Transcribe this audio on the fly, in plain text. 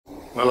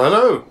Well,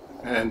 hello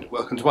and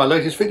welcome to my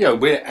latest video.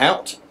 We're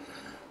out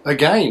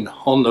again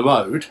on the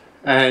road,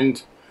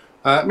 and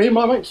me and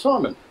my mate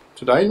Simon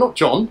today, not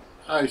John.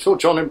 You saw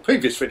John in a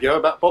previous video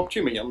about Bob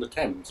Jimmy on the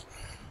Thames.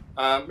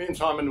 Me and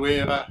Simon,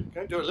 we're going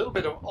to do a little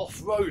bit of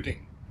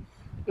off-roading,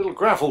 little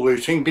gravel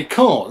routing,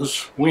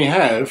 because we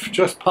have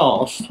just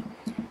passed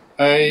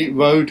a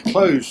road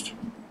closed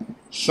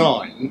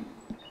sign.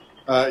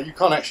 You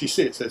can't actually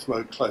see it says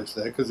road closed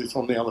there because it's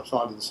on the other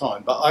side of the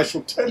sign, but I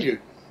shall tell you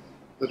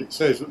that it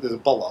says that there's a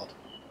bollard.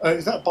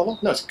 Is that a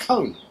bollard? No, it's a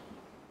cone.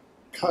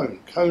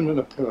 Cone and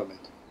a pyramid.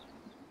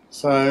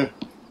 So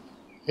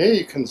here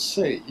you can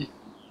see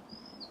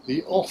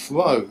the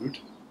off-road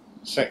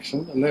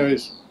section, and there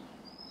is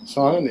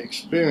Simon, the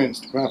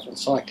experienced gravel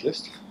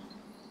cyclist,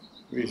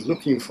 who is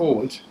looking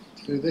forward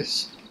to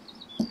this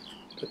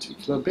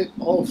particular bit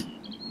of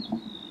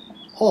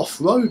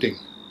off-roading.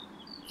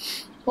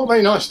 Not a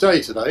very nice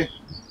day today,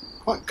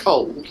 quite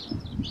cold,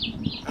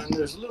 and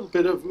there's a little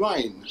bit of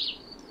rain.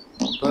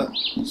 But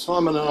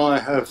Simon and I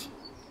have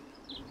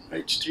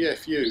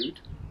HTFU'd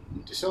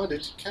and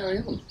decided to carry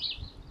on.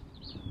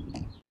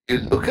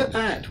 Look at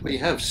that, we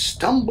have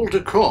stumbled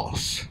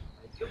across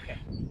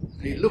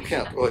a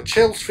lookout, or a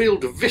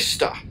Chelsfield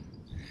Vista.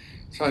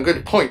 So I'm going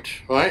to point,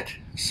 right?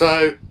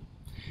 So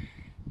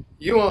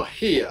you are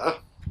here,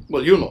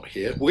 well, you're not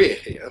here, we're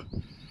here.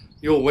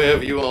 You're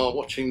wherever you are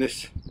watching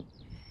this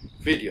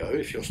video,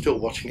 if you're still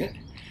watching it.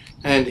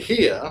 And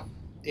here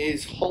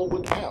is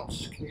Holwood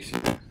House. Can you see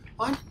that?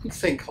 I didn't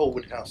think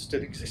Holwood House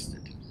still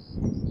existed.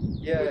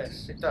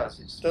 Yes, it does.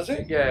 Does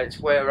it? Yeah, it's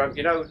where,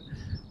 you know,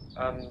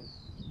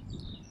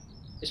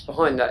 it's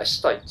behind that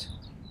estate.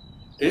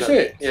 Is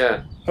it?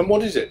 Yeah. And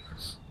what is it?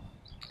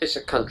 It's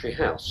a country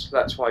house.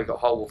 That's why you got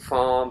Holwood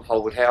Farm,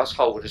 Holwood House,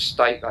 Holwood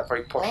Estate, that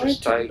very posh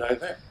estate. I didn't know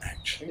that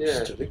actually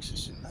still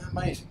existed. Isn't that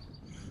amazing?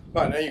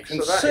 Right, now you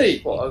can so that see.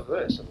 Is what,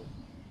 over there?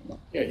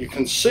 Yeah, you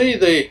can see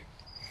the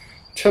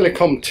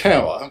telecom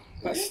tower.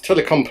 That's the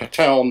telecom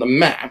tower on the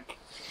map.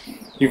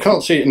 You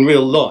can't see it in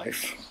real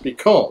life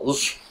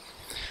because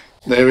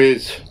there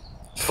is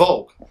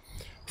fog.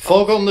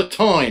 Fog on the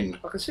Tyne.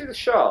 I can see the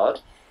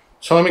Shard.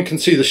 Simon can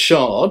see the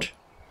Shard.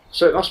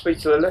 So it must be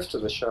to the left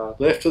of the Shard.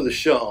 Left of the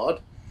Shard.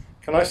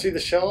 Can I see the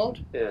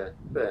Shard? Yeah,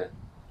 there.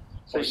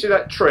 So you see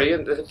that tree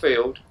in the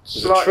field?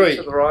 There's slightly a tree.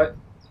 to the right.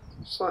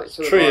 Slightly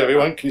to the Tree, right.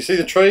 everyone. Can you see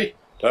the tree?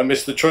 Don't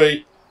miss the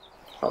tree.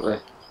 Up there.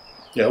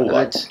 Yeah, all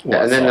that.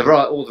 Yeah, and then the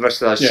right, all the rest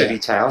of those city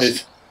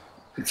towers.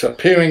 It's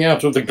appearing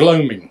out of the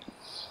gloaming.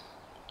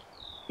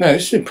 Now,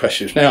 this is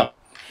impressive. Now,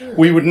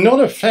 we would not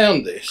have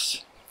found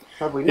this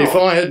if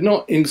I had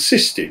not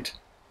insisted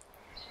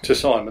to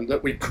Simon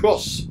that we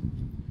cross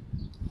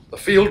the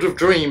Field of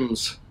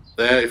Dreams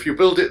there. If you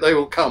build it, they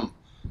will come.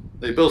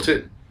 They built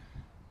it,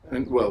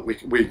 and well, we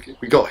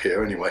got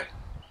here anyway.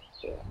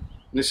 And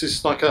this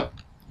is like a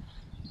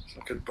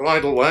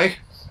bridle way,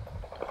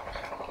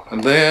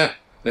 and there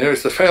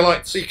is the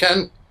Fairlight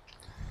Seacan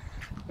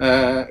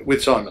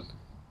with Simon,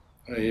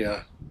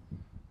 a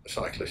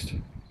cyclist.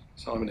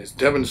 Simon is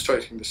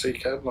demonstrating the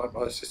Seacan like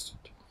my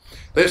assistant.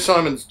 There's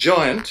Simon's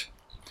Giant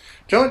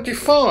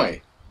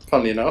Defy,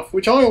 funnily enough,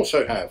 which I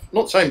also have.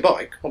 Not the same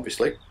bike,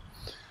 obviously.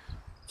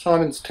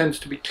 Simon's tends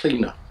to be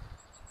cleaner.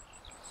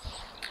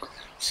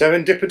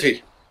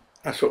 Serendipity,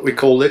 that's what we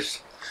call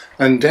this.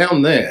 And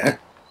down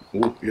there,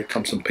 oh, here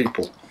come some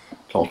people.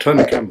 So I'll turn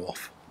the camera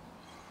off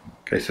in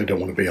case they don't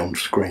want to be on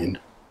screen.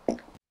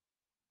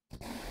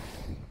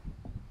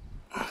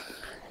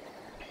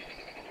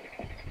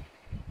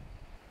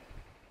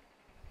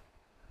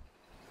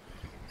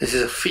 This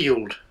is a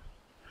field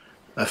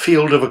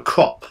of a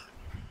crop.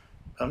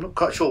 I'm not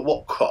quite sure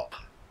what crop.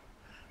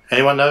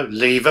 Anyone know?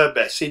 Leave a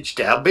message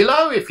down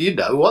below if you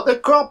know what the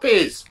crop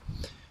is.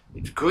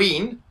 It's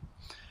green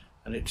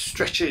and it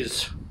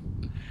stretches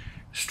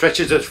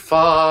as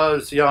far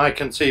as the eye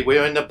can see.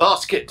 We're in the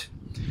basket.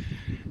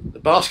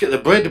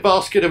 The bread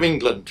basket of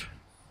England.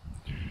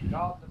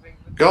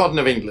 Garden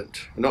of England.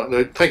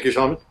 Thank you,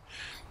 Simon.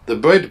 The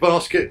bread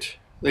basket,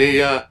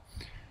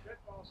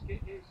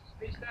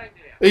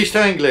 East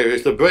Anglia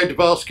is the bread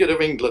basket of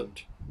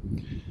England.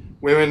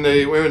 We're in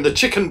the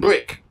chicken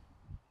brick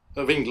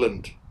of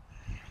England.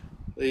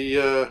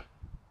 The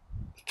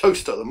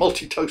toaster, the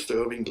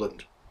multi-toaster of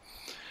England.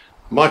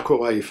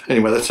 Microwave.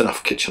 Anyway, that's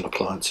enough kitchen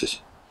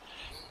appliances.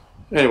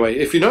 Anyway,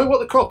 if you know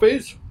what the crop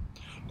is,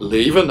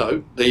 leave a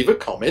note, leave a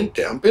comment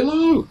down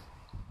below.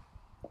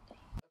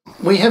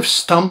 We have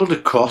stumbled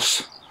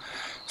across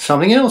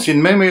something else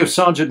in memory of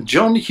Sergeant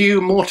John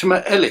Hugh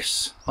Mortimer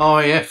Ellis,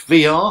 RAF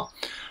VR,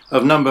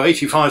 of number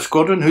 85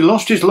 Squadron, who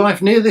lost his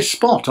life near this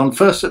spot on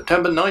 1st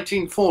September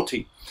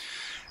 1940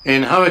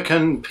 in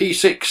Hurricane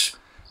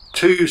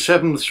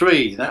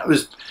P6273. That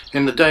was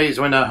in the days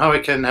when a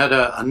hurricane had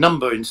a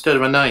number instead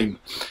of a name.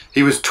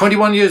 He was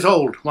 21 years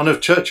old, one of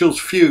Churchill's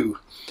few.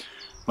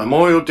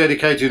 Memorial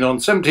dedicated on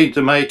 17th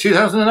of May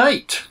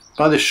 2008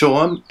 by the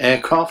Shoreham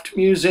Aircraft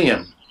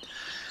Museum.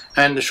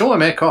 And the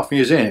Shoreham Aircraft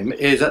Museum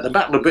is at the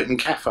Battle of Britain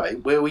Cafe,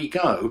 where we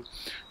go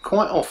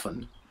quite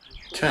often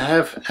to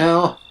have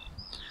our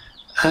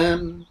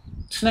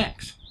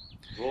snacks.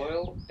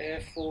 Royal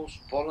Air Force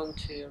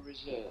Volunteer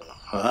Reserve.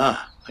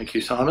 Ah, thank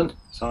you, Simon.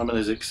 Simon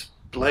has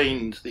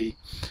explained the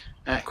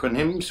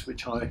acronyms,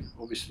 which I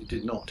obviously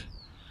did not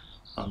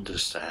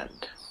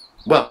understand.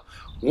 Well,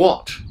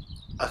 what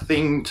a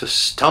thing to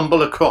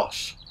stumble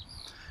across.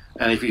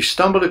 And if you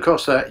stumble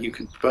across that, you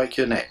can break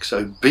your neck.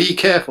 So be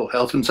careful.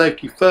 Health and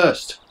safety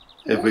first,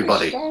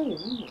 everybody. Lovely stone,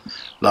 isn't it?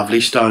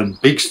 Lovely stone.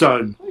 Big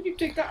stone. Where did you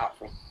dig that up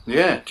from?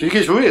 Yeah. Do you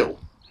think it's real?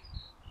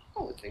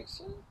 I would think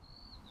so.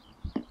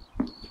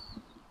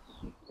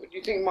 Do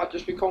you think it might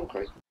just be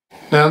concrete?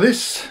 Now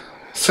this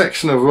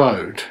section of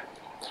road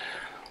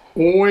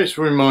always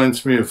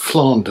reminds me of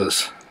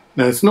Flanders.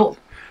 Now it's not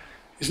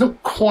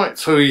quite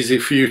so easy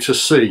for you to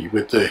see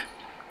with the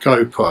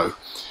GoPro,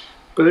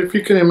 but if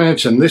you can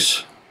imagine,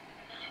 this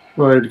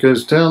road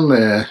goes down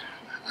there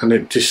and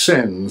it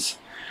descends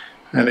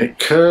and it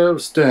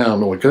curves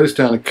down, or it goes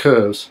down and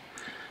curves,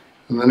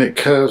 and then it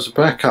curves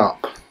back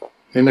up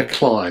in a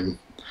climb,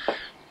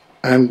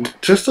 and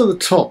just at the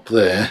top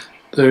there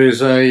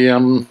is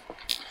a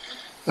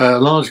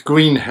large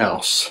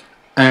greenhouse,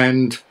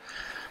 and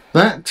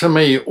that to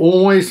me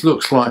always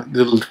looks like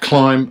the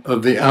climb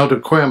of the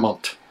Oude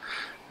Quermont,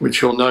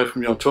 which you'll know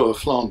from your tour of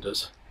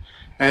Flanders.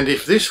 And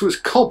if this was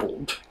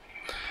cobbled,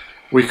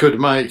 we could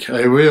make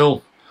a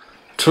real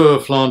tour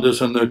of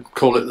Flanders and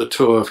call it the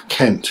tour of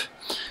Kent.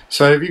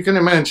 So if you can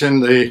imagine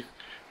the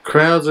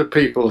crowds of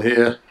people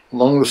here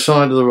along the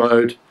side of the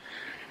road,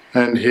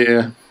 and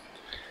here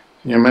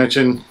you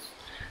imagine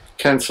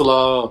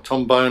Cancelar or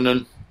Tom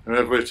Bonen,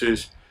 whoever it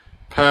is,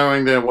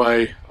 powering their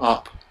way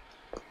up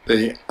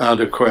the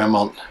Oude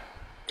Quermont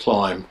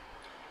climb.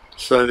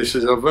 So this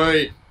is a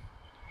very,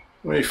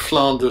 very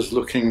Flanders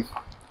looking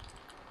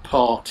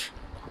part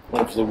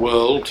of the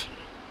world.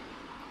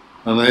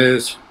 And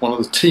there's one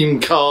of the team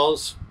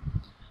cars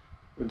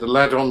with the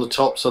ladder on the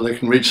top so they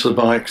can reach the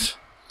bikes,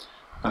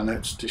 and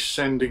it's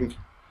descending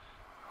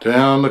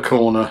down the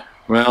corner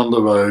round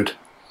the road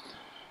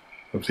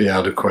of the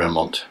Oude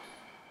Quermont.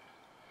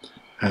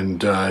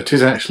 And it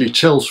is actually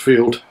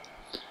Chelsfield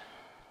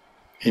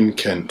in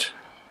Kent,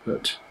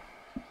 but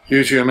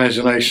use your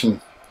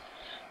imagination,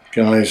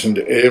 guys, and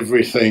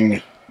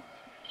everything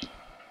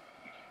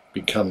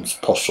becomes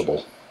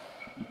possible.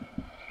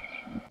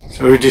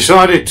 So we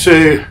decided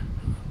to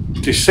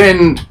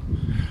descend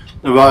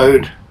the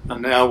road,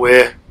 and now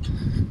we're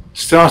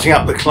starting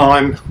up the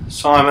climb.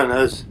 Simon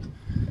has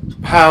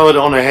powered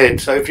on ahead.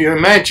 So if you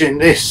imagine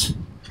this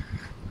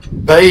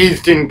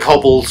bathed in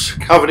cobbles,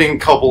 covered in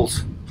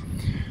cobbles,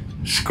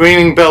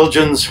 screaming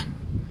Belgians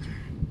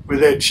with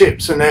their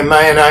chips and their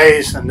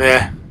mayonnaise and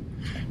their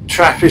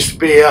Trappist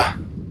beer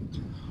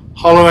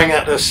hollowing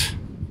at us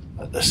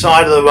at the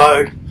side of the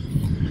road,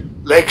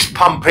 legs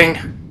pumping,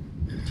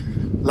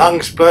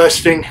 lungs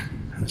bursting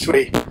as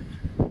we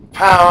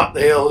power up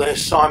the hill.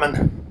 There's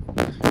Simon.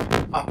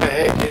 Up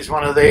ahead is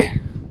one of the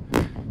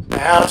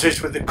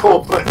houses with the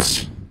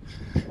corporates,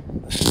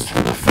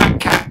 the fat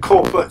cat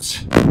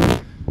corporates,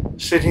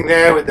 sitting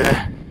there with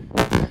their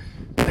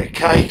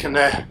cake and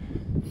their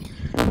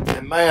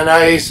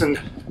mayonnaise and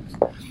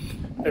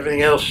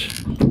everything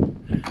else.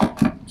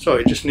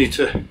 Sorry, just need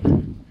to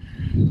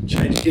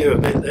change gear a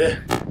bit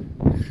there.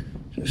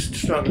 Just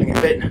struggling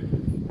a bit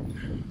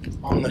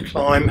on the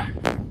climb.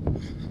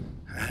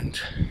 And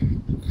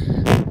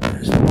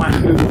there's the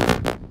Wahoo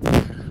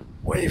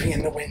waving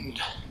in the wind.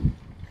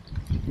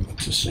 Good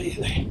to see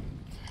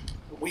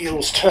the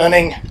wheels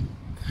turning.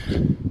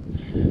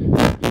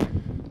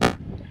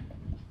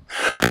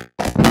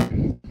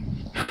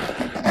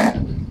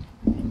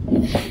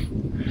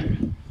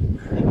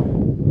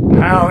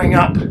 Powering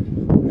up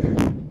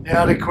the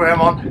Oude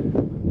Quermont,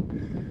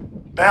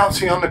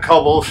 bouncing on the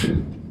cobbles,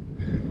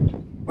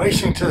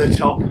 racing to the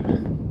top,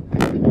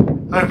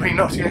 hoping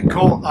not to get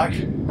caught like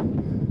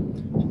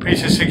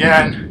Peter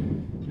Sagan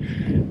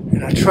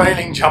in a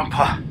trailing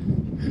jumper.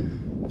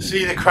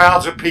 See the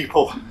crowds of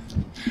people,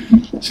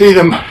 see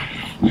them,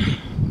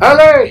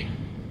 allez,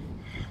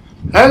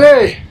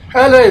 allez,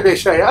 allez, they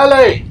say,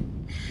 allez,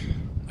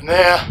 and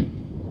there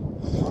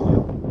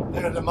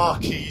are the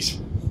marquees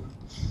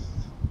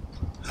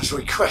as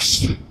we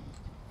crest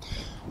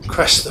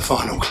the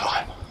final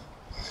climb.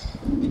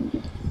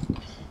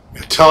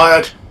 We're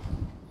tired,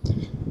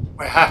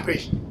 we're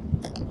happy,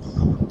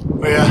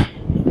 we're a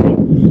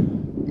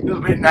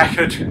little bit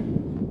knackered,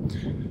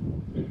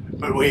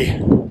 but we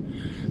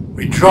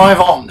drive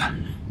on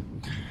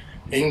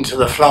into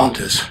the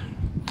Flanders,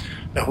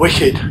 the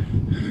wicked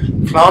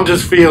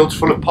Flanders fields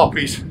full of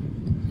poppies,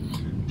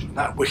 and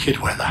that wicked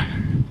weather.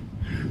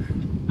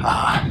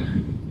 Ah,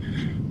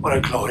 what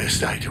a glorious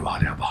day to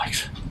ride our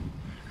bikes.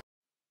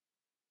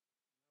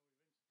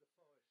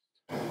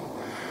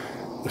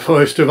 The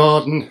forest of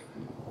Arden,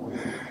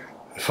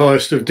 the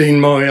forest of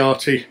Dean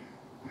Moriarty,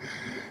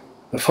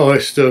 the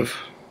forest of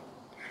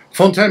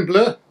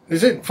Fontainebleau,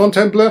 is it?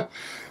 Fontainebleau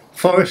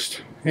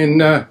forest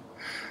in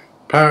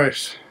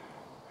Paris.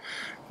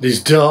 It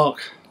is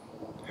dark,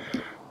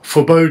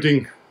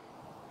 foreboding,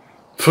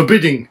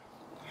 forbidding,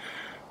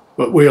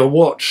 but we are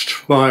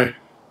watched by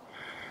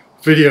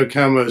video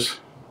cameras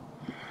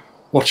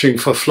watching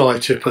for fly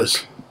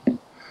tippers.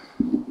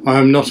 I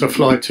am not a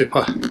fly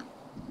tipper.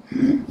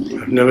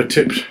 I've never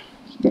tipped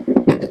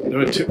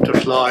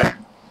a fly.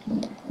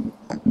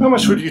 How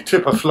much would you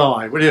tip a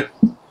fly? What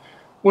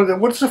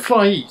does a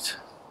fly eat?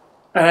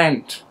 An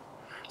ant.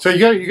 So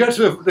you go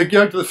to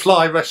the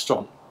fly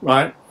restaurant,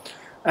 right?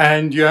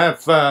 And you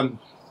have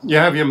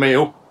your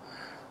meal,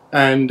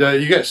 and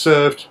you get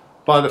served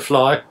by the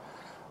fly,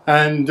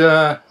 and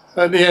at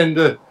the end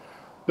the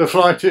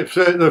fly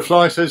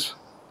says,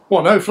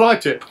 "What? No fly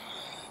tip?"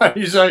 And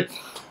you say,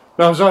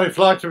 "No, I'm sorry,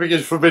 fly tipping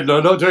is forbidden.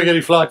 I'm not doing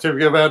any fly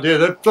tipping around here."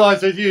 The fly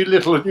says, "You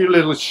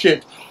little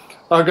shit.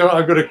 I've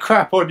got to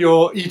crap on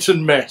your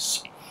eaten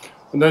mess."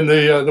 And then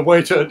the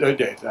waiter,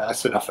 yeah,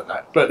 that's enough of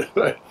that. But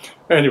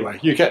anyway,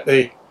 you get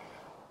the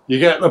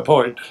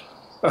point.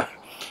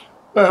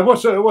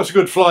 What's a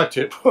good fly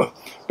tip?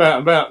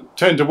 about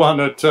 10 to 1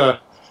 at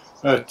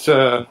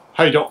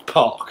Haydock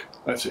Park.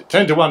 That's it.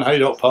 10 to 1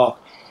 Haydock Park.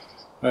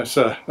 That's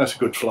a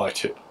good fly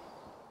tip.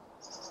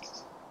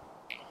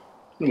 I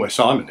don't know where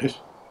Simon is.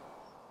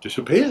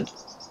 Disappeared.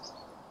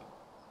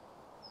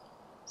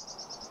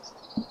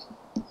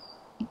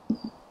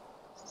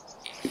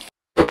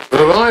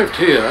 Arrived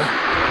here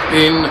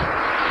in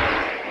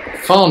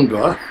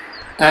Farnborough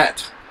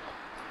at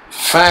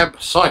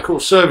Fab Cycle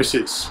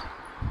Services.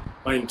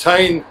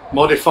 Maintain,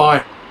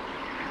 modify,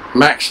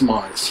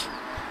 maximise,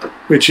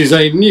 which is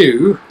a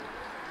new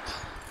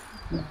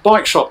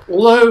bike shop.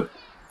 Although,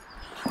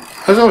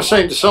 as I was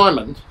saying to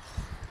Simon,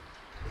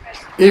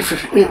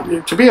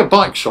 to be a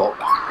bike shop,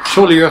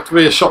 surely you have to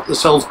be a shop that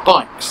sells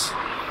bikes,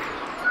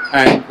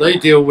 and they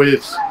deal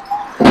with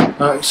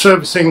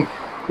servicing,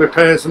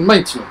 repairs and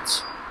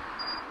maintenance,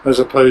 as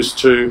opposed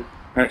to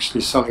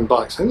actually selling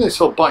bikes. I think they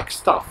sell bike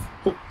stuff.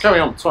 Oh, carry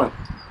on, sorry.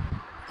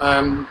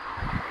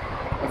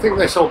 I think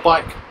they sell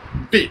bike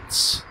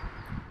bits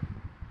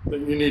that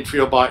you need for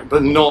your bike,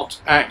 but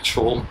not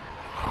actual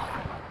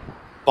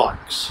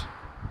bikes.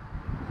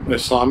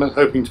 There's Simon,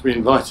 hoping to be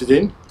invited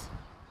in,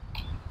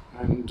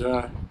 and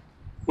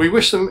we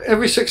wish them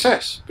every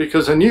success,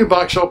 because a new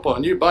bike shop or a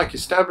new bike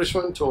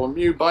establishment or a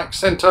new bike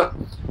centre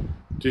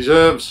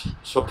deserves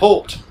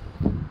support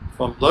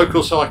from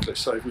local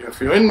cyclists. So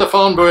if you're in the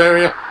Farnborough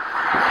area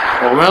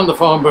or around the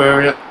Farnborough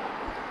area,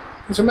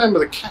 there's a man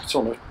with a cat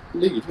on a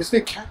lead. Isn't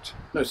it a cat?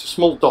 No, it's a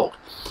small dog.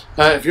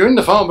 If you're in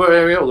the Farnborough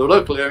area or the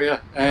local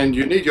area and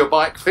you need your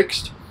bike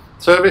fixed,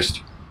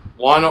 serviced,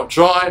 why not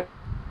try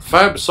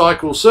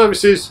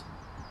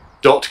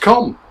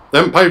fabcycleservices.com. They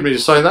haven't paid me to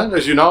say that.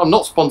 As you know, I'm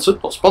not sponsored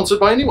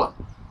by anyone.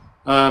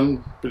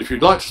 But if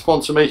you'd like to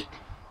sponsor me,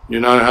 you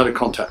know how to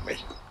contact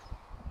me.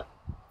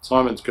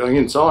 Simon's going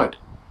inside.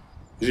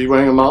 Is he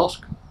wearing a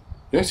mask?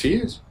 Yes, he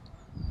is.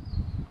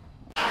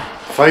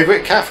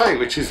 Favourite cafe,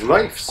 which is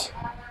Rafe's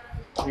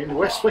in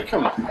West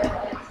Wickham.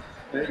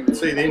 There you can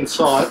see the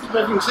inside. I don't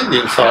know if you can see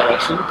the inside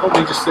actually. You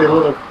probably just see a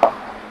lot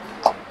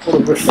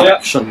of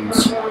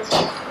reflections.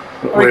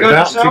 But we're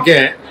about to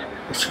get,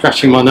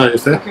 scratching my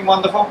nose there. Looking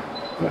wonderful.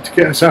 About to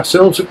get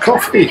ourselves a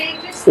coffee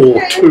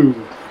or two.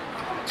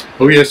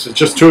 Oh yes, it's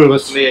just two of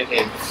us. Me and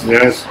him.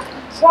 Yes.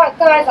 Right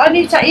guys, I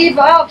need to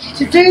either ask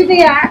you to do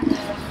the app.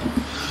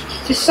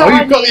 To sign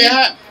You've got the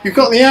app. You've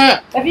got the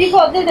app. Have you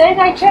got the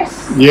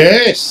NHS?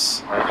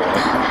 Yes.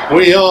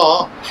 We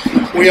are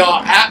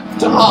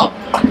apped up.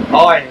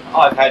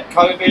 I've had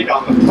COVID,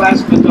 I'm a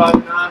plasma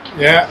donor.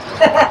 Yeah.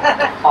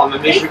 I'm a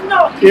If miserable.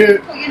 not, you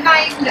can put your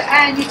name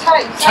and your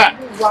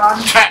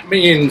one. Tap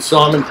me in,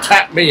 Simon.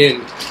 Tap me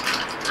in.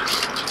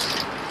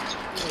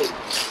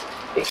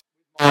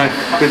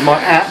 With my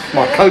app,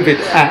 my COVID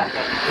app,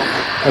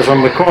 as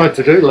I'm required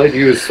to do. The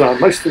lady was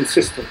most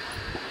insistent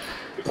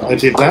that I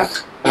did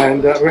that.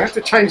 And we had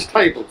to change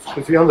tables,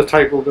 because the other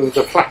table there was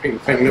a flapping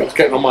thing that was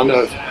getting on my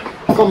nerves.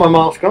 I've got my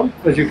mask on,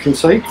 as you can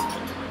see,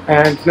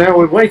 and now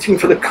we're waiting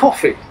for the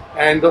coffee,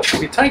 and I'll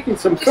be taking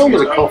some film of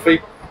the coffee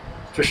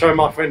to show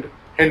my friend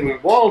Henry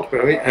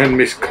Wildberry and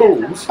Miss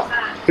Cools,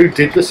 who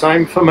did the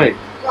same for me.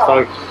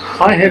 So,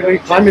 hi Henry,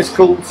 hi Miss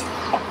Cools,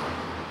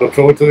 look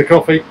forward to the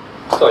coffee.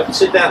 Sorry,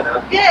 sit down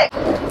now. Yeah.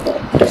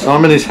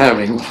 Simon is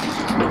having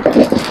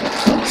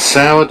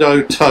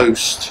sourdough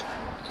toast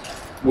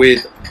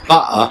with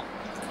butter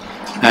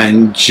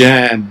and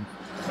jam.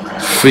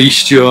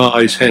 Feast your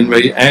eyes,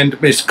 Henry and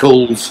Miss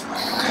Cools.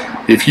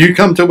 If you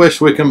come to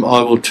West Wickham,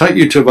 I will take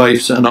you to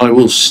Rafe's and I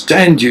will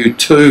stand you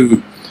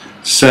to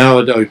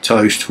sourdough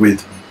toast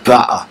with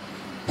butter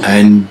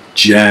and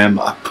jam.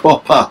 A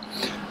proper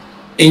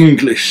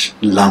English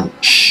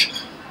lunch.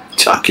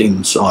 Tuck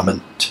in,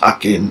 Simon,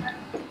 tuck in.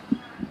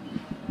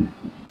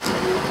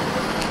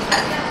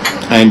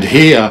 And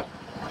here,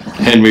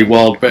 Henry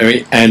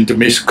Wildberry and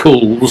Miss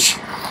Cools,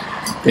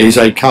 is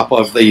a cup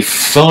of the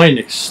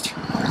finest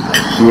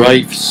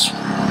Rafe's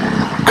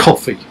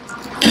coffee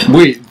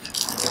with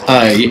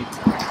a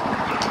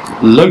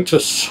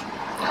Lotus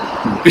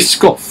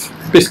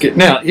biscuit.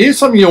 Now, here's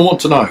something you'll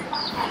want to know.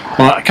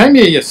 Right, I came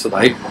here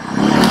yesterday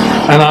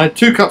and I had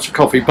 2 cups of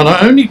coffee, but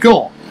I only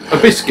got a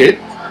biscuit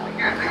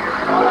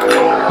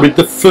with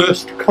the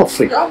first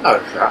coffee.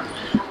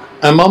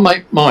 and my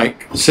mate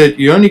Mike said,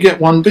 "You only get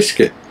one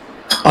biscuit."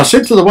 I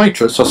said to the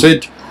waitress, I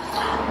said,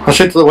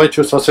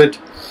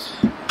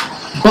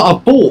 "But I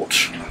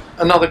bought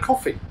another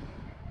coffee.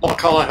 Why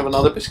can't I have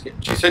another biscuit?"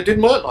 She said,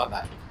 "Didn't work like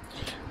that."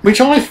 Which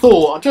I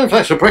thought, I don't know if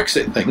that's a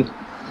Brexit thing,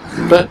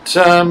 but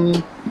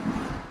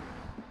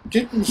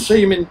didn't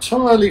seem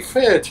entirely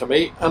fair to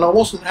me, and I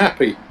wasn't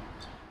happy.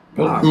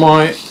 But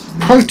my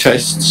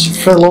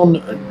protests fell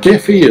on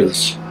deaf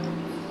ears.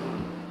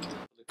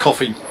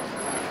 Coffee,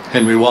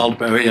 Henry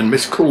Wildberry and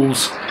Miss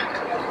Cool's.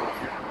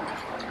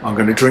 I'm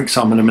going to drink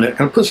some in a minute. I'm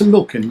going to put some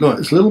milk in. Look,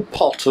 it's a little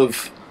pot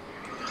of,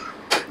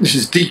 this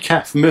is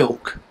decaf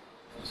milk.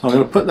 So I'm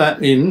going to put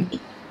that in.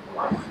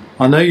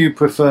 I know you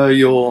prefer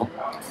your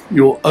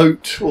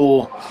oat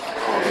or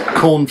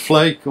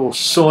cornflake or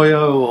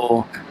soya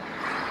or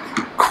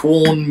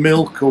corn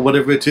milk or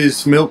whatever it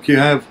is milk you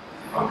have.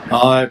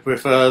 I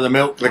prefer the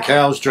milk the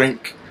cows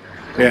drink.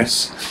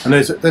 Yes, and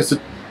there's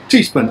a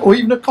teaspoon or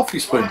even a coffee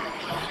spoon.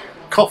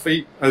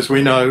 Coffee, as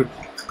we know,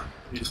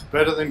 is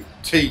better than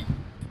tea.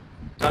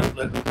 Don't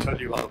let them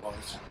tell you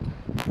otherwise.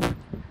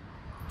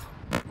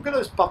 Look at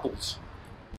those bubbles.